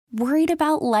Worried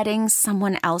about letting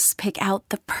someone else pick out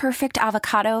the perfect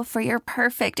avocado for your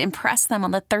perfect impress them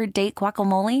on the third date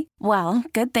guacamole? Well,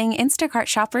 good thing Instacart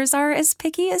shoppers are as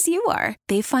picky as you are.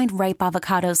 They find ripe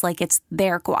avocados like it's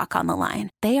their guac on the line.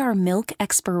 They are milk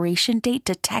expiration date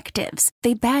detectives.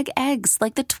 They bag eggs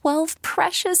like the 12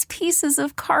 precious pieces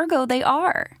of cargo they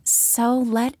are. So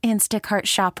let Instacart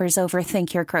shoppers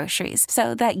overthink your groceries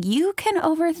so that you can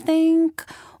overthink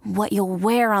what you'll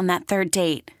wear on that third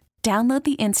date. Download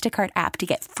the Instacart app to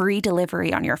get free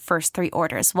delivery on your first 3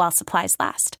 orders while supplies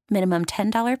last. Minimum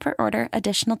 $10 per order.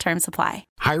 Additional terms apply.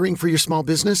 Hiring for your small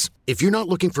business? If you're not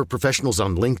looking for professionals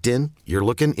on LinkedIn, you're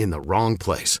looking in the wrong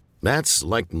place. That's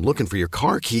like looking for your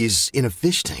car keys in a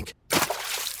fish tank.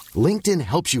 LinkedIn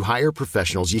helps you hire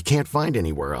professionals you can't find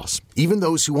anywhere else, even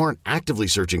those who aren't actively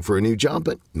searching for a new job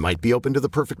but might be open to the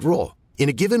perfect role. In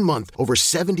a given month, over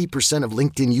 70% of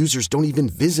LinkedIn users don't even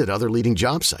visit other leading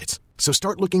job sites. So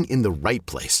start looking in the right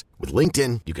place. With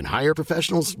LinkedIn, you can hire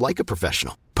professionals like a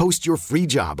professional. Post your free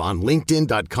job on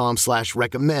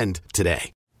linkedin.com/recommend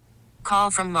today. Call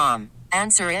from mom.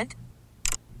 Answer it.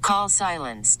 Call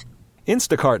silenced.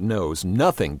 Instacart knows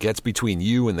nothing gets between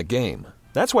you and the game.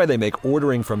 That's why they make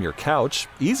ordering from your couch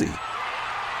easy.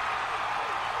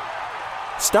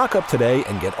 Stock up today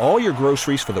and get all your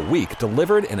groceries for the week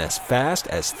delivered in as fast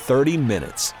as 30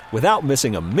 minutes without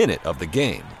missing a minute of the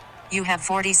game. You have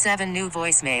 47 new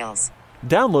voicemails.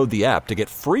 Download the app to get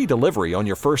free delivery on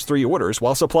your first 3 orders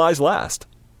while supplies last.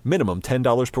 Minimum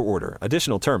 $10 per order.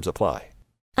 Additional terms apply.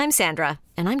 I'm Sandra,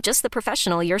 and I'm just the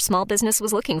professional your small business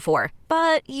was looking for.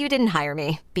 But you didn't hire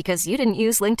me because you didn't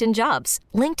use LinkedIn Jobs.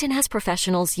 LinkedIn has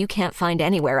professionals you can't find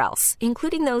anywhere else,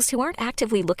 including those who aren't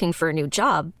actively looking for a new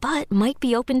job, but might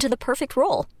be open to the perfect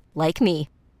role, like me.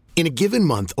 In a given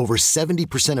month, over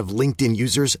 70% of LinkedIn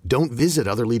users don't visit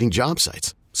other leading job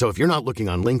sites. So if you're not looking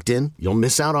on LinkedIn, you'll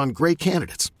miss out on great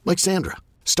candidates like Sandra.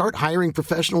 Start hiring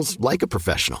professionals like a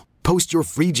professional. Post your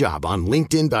free job on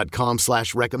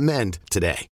linkedin.com/recommend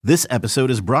today. This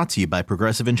episode is brought to you by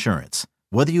Progressive Insurance.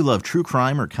 Whether you love true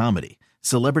crime or comedy,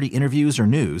 celebrity interviews or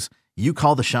news, you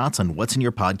call the shots on what's in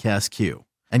your podcast queue.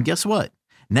 And guess what?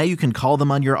 Now you can call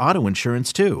them on your auto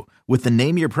insurance too with the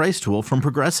Name Your Price tool from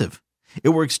Progressive. It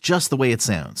works just the way it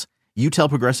sounds. You tell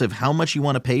Progressive how much you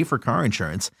want to pay for car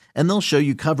insurance, and they'll show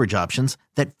you coverage options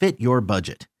that fit your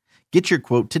budget. Get your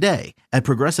quote today at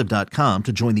Progressive.com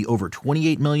to join the over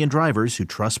 28 million drivers who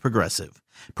trust Progressive.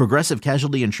 Progressive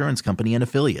Casualty Insurance Company and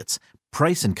Affiliates.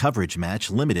 Price and coverage match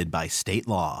limited by state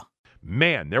law.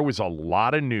 Man, there was a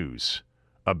lot of news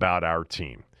about our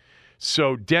team.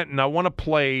 So, Denton, I want to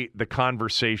play the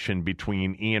conversation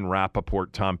between Ian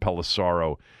Rappaport, Tom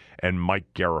Pelissaro, and Mike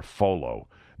Garafolo.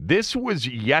 This was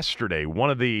yesterday, one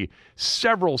of the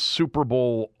several Super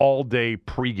Bowl all-day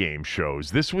pregame shows.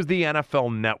 This was the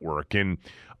NFL Network, and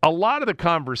a lot of the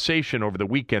conversation over the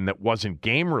weekend that wasn't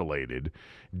game-related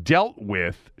dealt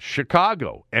with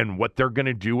Chicago and what they're going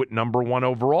to do at number 1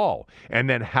 overall, and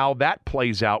then how that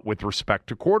plays out with respect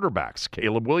to quarterbacks,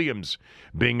 Caleb Williams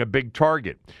being a big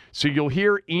target. So you'll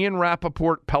hear Ian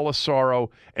Rappaport,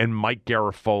 Pelissaro, and Mike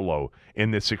Garafolo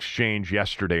in this exchange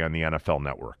yesterday on the NFL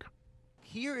Network.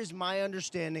 Here is my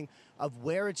understanding of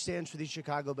where it stands for the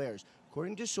Chicago Bears.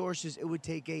 According to sources, it would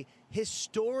take a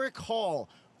historic haul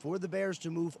for the Bears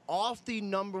to move off the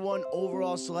number 1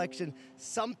 overall selection.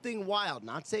 Something wild.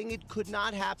 Not saying it could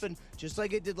not happen, just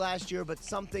like it did last year, but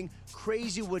something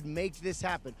crazy would make this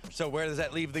happen. So where does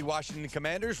that leave the Washington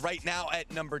Commanders? Right now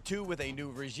at number 2 with a new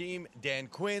regime. Dan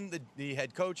Quinn, the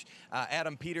head coach.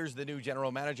 Adam Peters, the new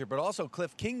general manager, but also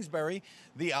Cliff Kingsbury,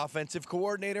 the offensive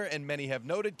coordinator. And many have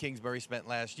noted Kingsbury spent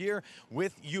last year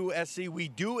with USC. We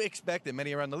do expect, and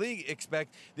many around the league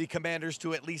expect, the Commanders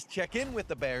to at least check in with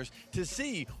the Bears to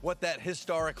see what that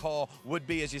historic haul would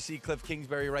be, as you see Cliff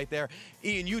Kingsbury right there.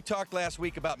 Ian, you talked last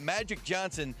week about Magic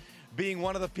Johnson being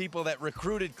one of the people that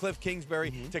recruited Cliff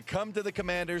Kingsbury to come to the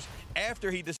Commanders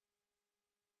after he decided.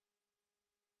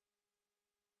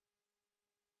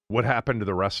 What happened to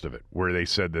the rest of it, where they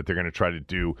said that they're going to try to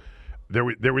do?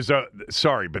 There was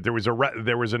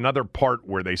another part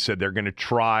where they said they're going to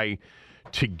try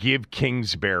to give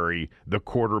Kingsbury the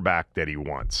quarterback that he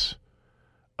wants.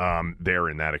 There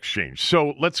in that exchange.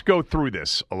 So let's go through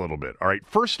this a little bit. All right.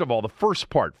 First of all, the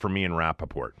first part for me and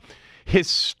Rappaport.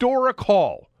 Historic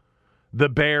haul. The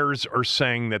Bears are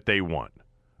saying that they want.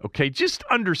 Okay, just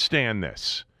understand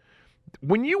this.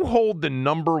 When you hold the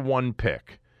number 1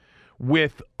 pick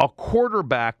with a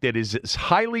quarterback that is as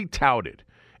highly touted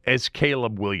as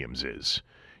Caleb Williams is,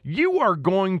 you are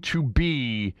going to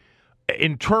be,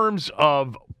 in terms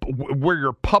of where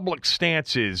your public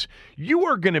stance is, you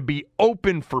are going to be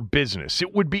open for business.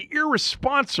 It would be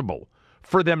irresponsible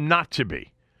for them not to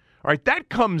be. All right, that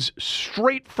comes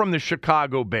straight from the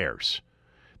Chicago Bears,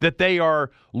 that they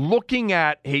are looking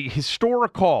at a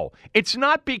historic haul. It's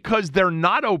not because they're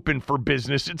not open for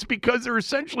business. It's because they're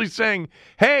essentially saying,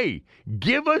 hey,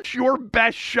 give us your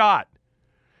best shot.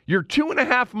 You're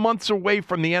 2.5 months away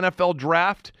from the NFL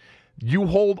draft. You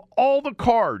hold all the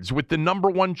cards with the number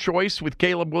one choice with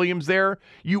Caleb Williams there.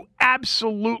 You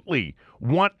absolutely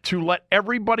want to let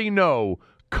everybody know,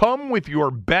 come with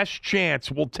your best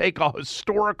chance. We'll take a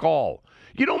historic haul.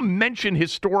 You don't mention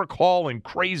historic haul and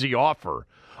crazy offer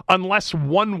unless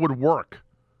one would work.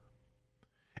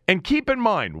 And keep in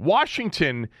mind,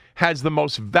 Washington has the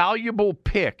most valuable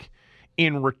pick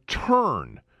in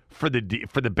return for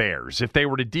the Bears if they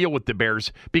were to deal with the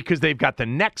Bears, because they've got the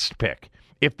next pick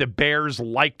if the Bears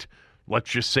liked, let's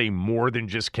just say, more than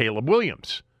just Caleb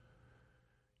Williams.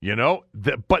 You know,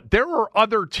 but there are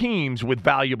other teams with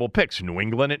valuable picks. New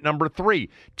England at number 3.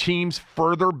 Teams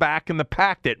further back in the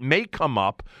pack that may come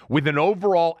up with an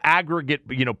overall aggregate,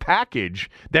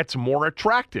 package that's more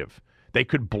attractive. They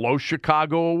could blow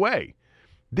Chicago away.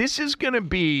 This is going to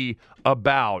be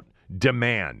about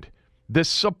demand. The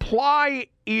supply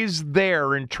is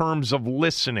there in terms of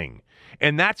listening.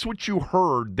 And that's what you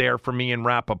heard there from Ian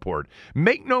Rappaport.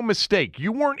 Make no mistake,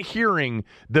 you weren't hearing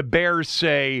the Bears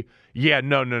say, yeah,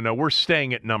 no, we're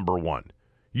staying at number 1.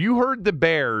 You heard the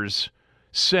Bears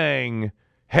saying,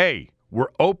 hey,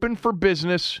 we're open for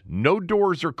business. No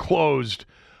doors are closed.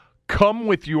 Come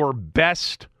with your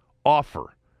best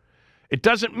offer. It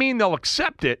doesn't mean they'll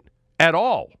accept it at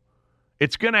all.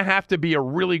 It's going to have to be a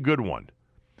really good one.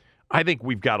 I think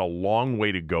we've got a long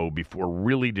way to go before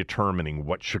really determining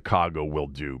what Chicago will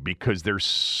do, because there's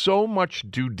so much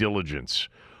due diligence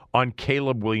on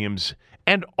Caleb Williams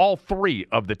and all 3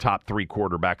 of the top 3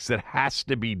 quarterbacks that has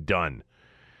to be done.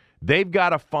 They've got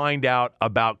to find out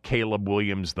about Caleb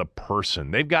Williams, the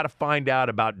person. They've got to find out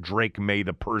about Drake May,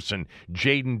 the person,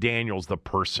 Jaden Daniels, the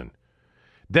person.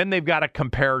 Then they've got to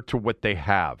compare to what they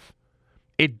have.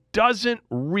 It doesn't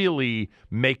really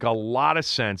make a lot of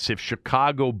sense if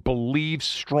Chicago believes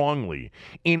strongly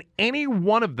in any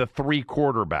one of the 3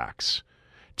 quarterbacks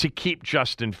to keep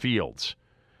Justin Fields,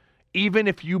 even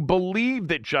if you believe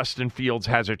that Justin Fields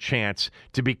has a chance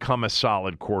to become a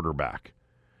solid quarterback.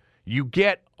 You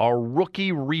get a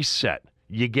rookie reset.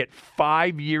 You get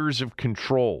 5 years of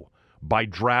control by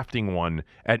drafting one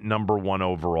at number 1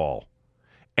 overall.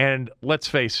 And let's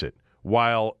face it,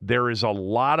 while there is a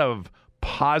lot of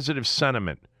positive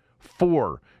sentiment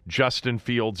for Justin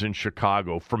Fields in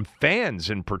Chicago from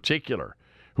fans in particular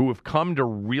who have come to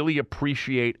really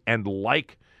appreciate and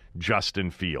like Justin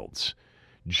Fields,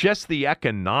 just the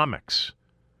economics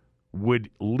would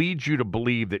lead you to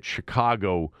believe that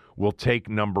Chicago will take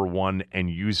number 1 and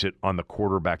use it on the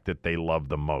quarterback that they love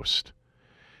the most,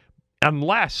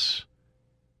 unless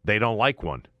they don't like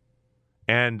one.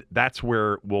 And that's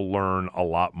where we'll learn a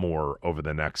lot more over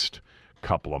the next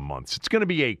couple of months. It's going to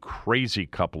be a crazy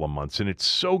couple of months, and it's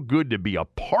so good to be a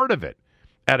part of it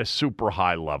at a super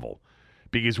high level,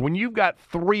 because when you've got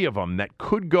 3 of them that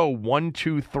could go 1,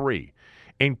 2, 3,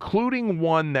 including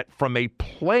one that from a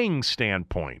playing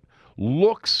standpoint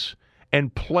looks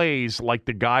and plays like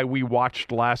the guy we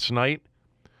watched last night,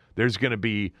 there's going to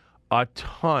be a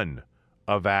ton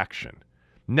of action.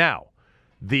 Now,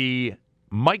 the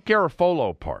Mike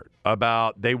Garafolo part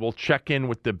about they will check in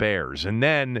with the Bears, and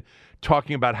then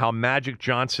talking about how Magic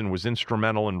Johnson was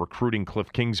instrumental in recruiting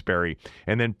Cliff Kingsbury.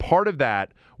 And then part of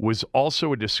that was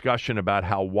also a discussion about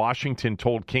how Washington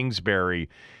told Kingsbury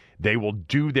they will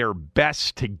do their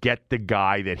best to get the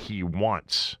guy that he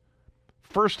wants.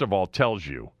 First of all, tells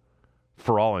you,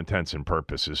 for all intents and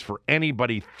purposes, for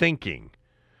anybody thinking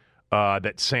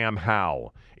that Sam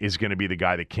Howell is going to be the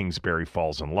guy that Kingsbury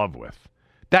falls in love with,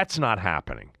 that's not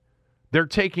happening. They're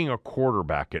taking a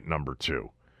quarterback at number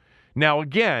 2. Now,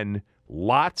 again,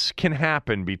 lots can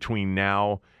happen between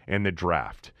now and the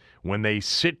draft. When they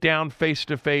sit down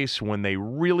face-to-face, when they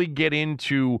really get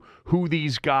into who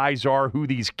these guys are, who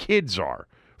these kids are,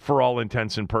 for all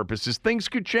intents and purposes, things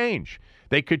could change.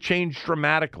 They could change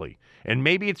dramatically. And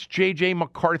maybe it's J.J.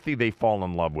 McCarthy they fall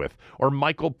in love with, or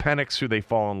Michael Penix who they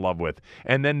fall in love with,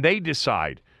 and then they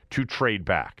decide to trade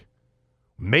back.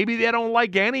 Maybe they don't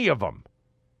like any of them.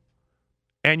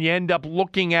 And you end up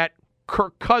looking at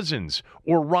Kirk Cousins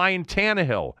or Ryan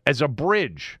Tannehill as a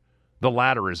bridge. The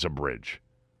latter is a bridge.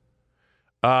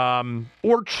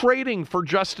 Or trading for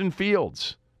Justin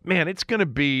Fields. Man, it's going to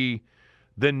be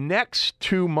the next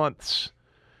 2 months,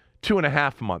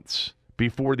 2.5 months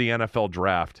before the NFL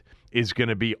draft is going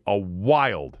to be a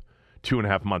wild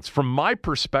 2.5 months. From my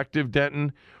perspective,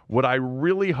 Denton, what I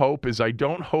really hope is I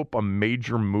don't hope a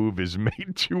major move is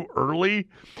made too early.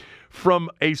 From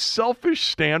a selfish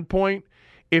standpoint,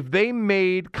 if they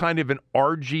made kind of an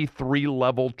RG3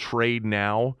 level trade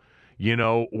now,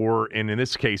 and in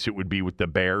this case it would be with the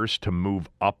Bears to move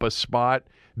up a spot,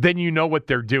 then you know what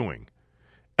they're doing.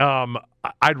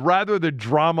 I'd rather the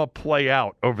drama play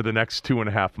out over the next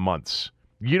 2.5 months.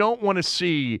 You don't want to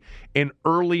see an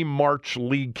early March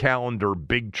league calendar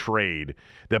big trade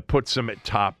that puts them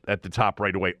at the top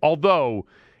right away. Although,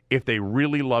 if they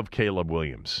really love Caleb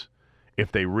Williams,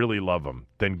 if they really love him,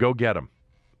 then go get him.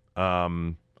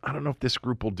 I don't know if this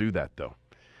group will do that, though.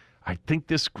 I think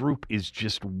this group is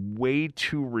just way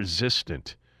too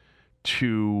resistant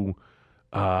to,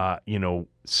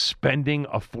 spending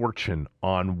a fortune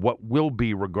on what will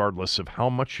be, regardless of how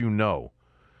much you know,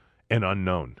 an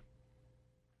unknown.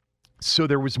 So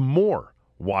there was more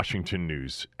Washington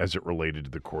news as it related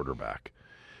to the quarterback.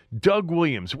 Doug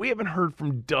Williams. We haven't heard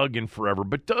from Doug in forever,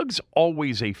 but Doug's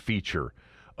always a feature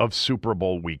of Super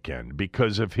Bowl weekend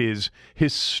because of his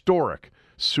historic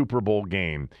Super Bowl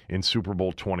game in Super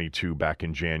Bowl 22 back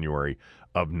in January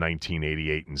of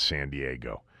 1988 in San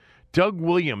Diego. Doug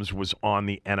Williams was on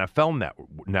the NFL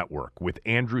network with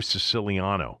Andrew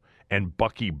Siciliano and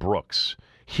Bucky Brooks.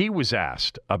 He was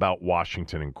asked about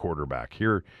Washington and quarterback.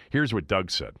 Here's what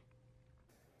Doug said.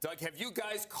 Doug, have you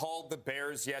guys called the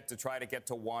Bears yet to try to get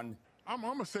to one? I'm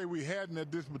going to say we hadn't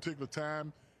at this particular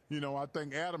time. I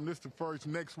think Adam,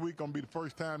 next week going to be the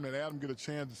first time that Adam get a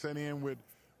chance to sit in with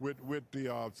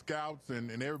the scouts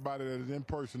and everybody that is in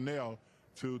personnel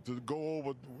to go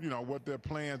over, what their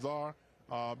plans are.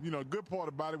 Good part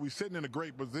about it, we're sitting in a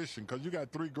great position because you got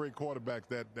 3 great quarterbacks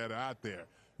that are out there.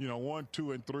 1,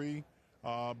 2, and 3.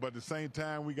 But at the same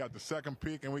time, we got the second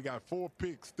pick, and we got 4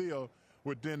 picks still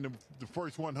within the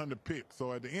first 100 picks.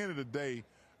 So at the end of the day,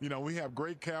 we have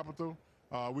great capital.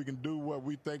 We can do what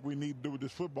we think we need to do with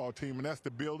this football team, and that's to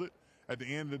build it. At the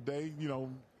end of the day,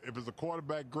 if it's a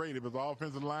quarterback, great. If it's an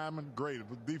offensive lineman, great. If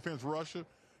it's a defense rusher,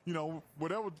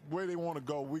 whatever way they want to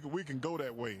go, we can go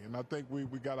that way. And I think we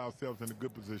got ourselves in a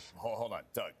good position. Hold on,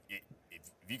 Doug. If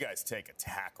you guys take a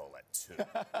tackle at 2,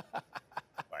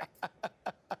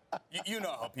 you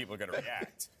know how people are going to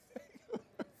react.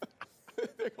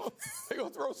 They're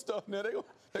going to throw stuff now. They're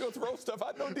going to throw stuff.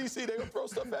 I know, DC, they're going to throw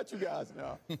stuff at you guys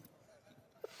now.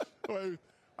 Well,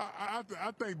 I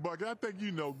think, Bucky,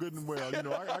 good and well.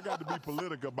 I got to be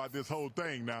political about this whole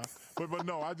thing now. But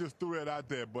no, I just threw it out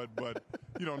there. But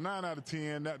 9 out of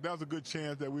 10, that was a good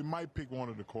chance that we might pick one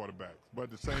of the quarterbacks. But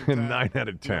at the same time, 9 out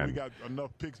of 10. We got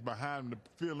enough picks behind them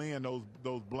to fill in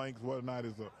those blanks, whether or not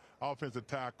it's an offensive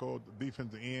tackle,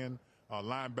 defensive end,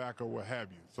 linebacker, what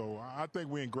have you. So I think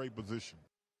we're in great position.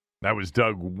 That was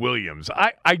Doug Williams.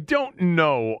 I don't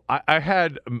know. I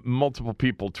had multiple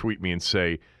people tweet me and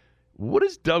say, what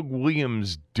is Doug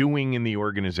Williams doing in the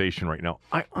organization right now?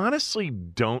 I honestly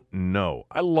don't know.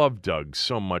 I love Doug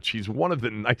so much. He's one of the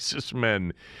nicest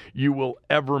men you will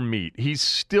ever meet. He's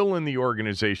still in the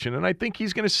organization, and I think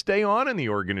he's going to stay on in the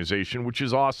organization, which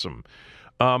is awesome.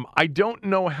 I don't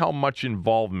know how much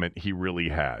involvement he really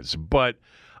has, but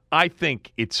I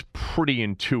think it's pretty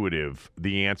intuitive,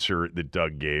 the answer that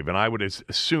Doug gave, and I would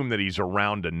assume that he's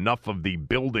around enough of the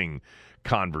building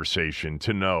conversation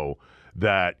to know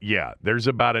that, yeah, there's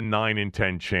about a 9 in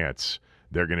 10 chance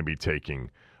they're going to be taking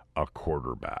a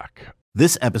quarterback.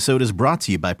 This episode is brought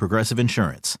to you by Progressive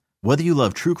Insurance. Whether you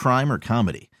love true crime or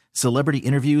comedy, celebrity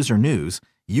interviews or news,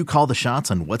 you call the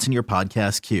shots on what's in your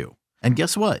podcast queue. And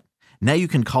guess what? Now you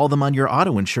can call them on your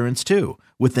auto insurance too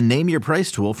with the Name Your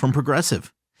Price tool from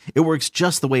Progressive. It works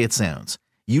just the way it sounds.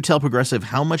 You tell Progressive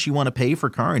how much you want to pay for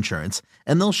car insurance,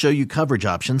 and they'll show you coverage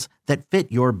options that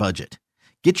fit your budget.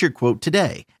 Get your quote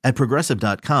today at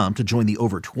Progressive.com to join the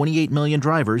over 28 million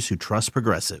drivers who trust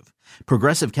Progressive.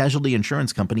 Progressive Casualty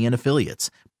Insurance Company and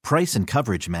Affiliates. Price and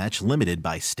coverage match limited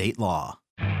by state law.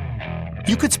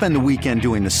 You could spend the weekend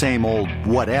doing the same old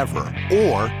whatever,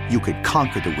 or you could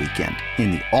conquer the weekend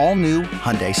in the all-new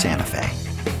Hyundai Santa Fe.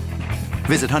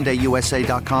 Visit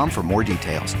HyundaiUSA.com for more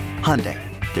details. Hyundai,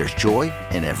 there's joy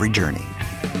in every journey.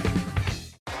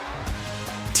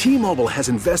 T-Mobile has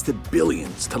invested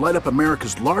billions to light up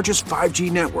America's largest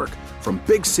 5G network, from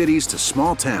big cities to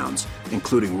small towns,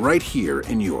 including right here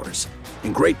in yours.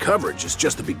 And great coverage is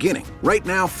just the beginning. Right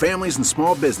now, families and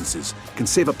small businesses can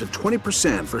save up to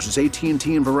 20% versus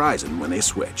AT&T and Verizon when they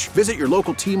switch. Visit your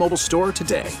local T-Mobile store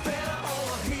today.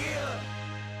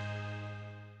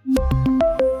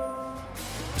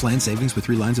 Plan savings with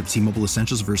 3 lines of T-Mobile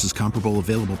Essentials versus comparable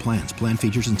available plans. Plan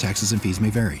features and taxes and fees may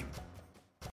vary.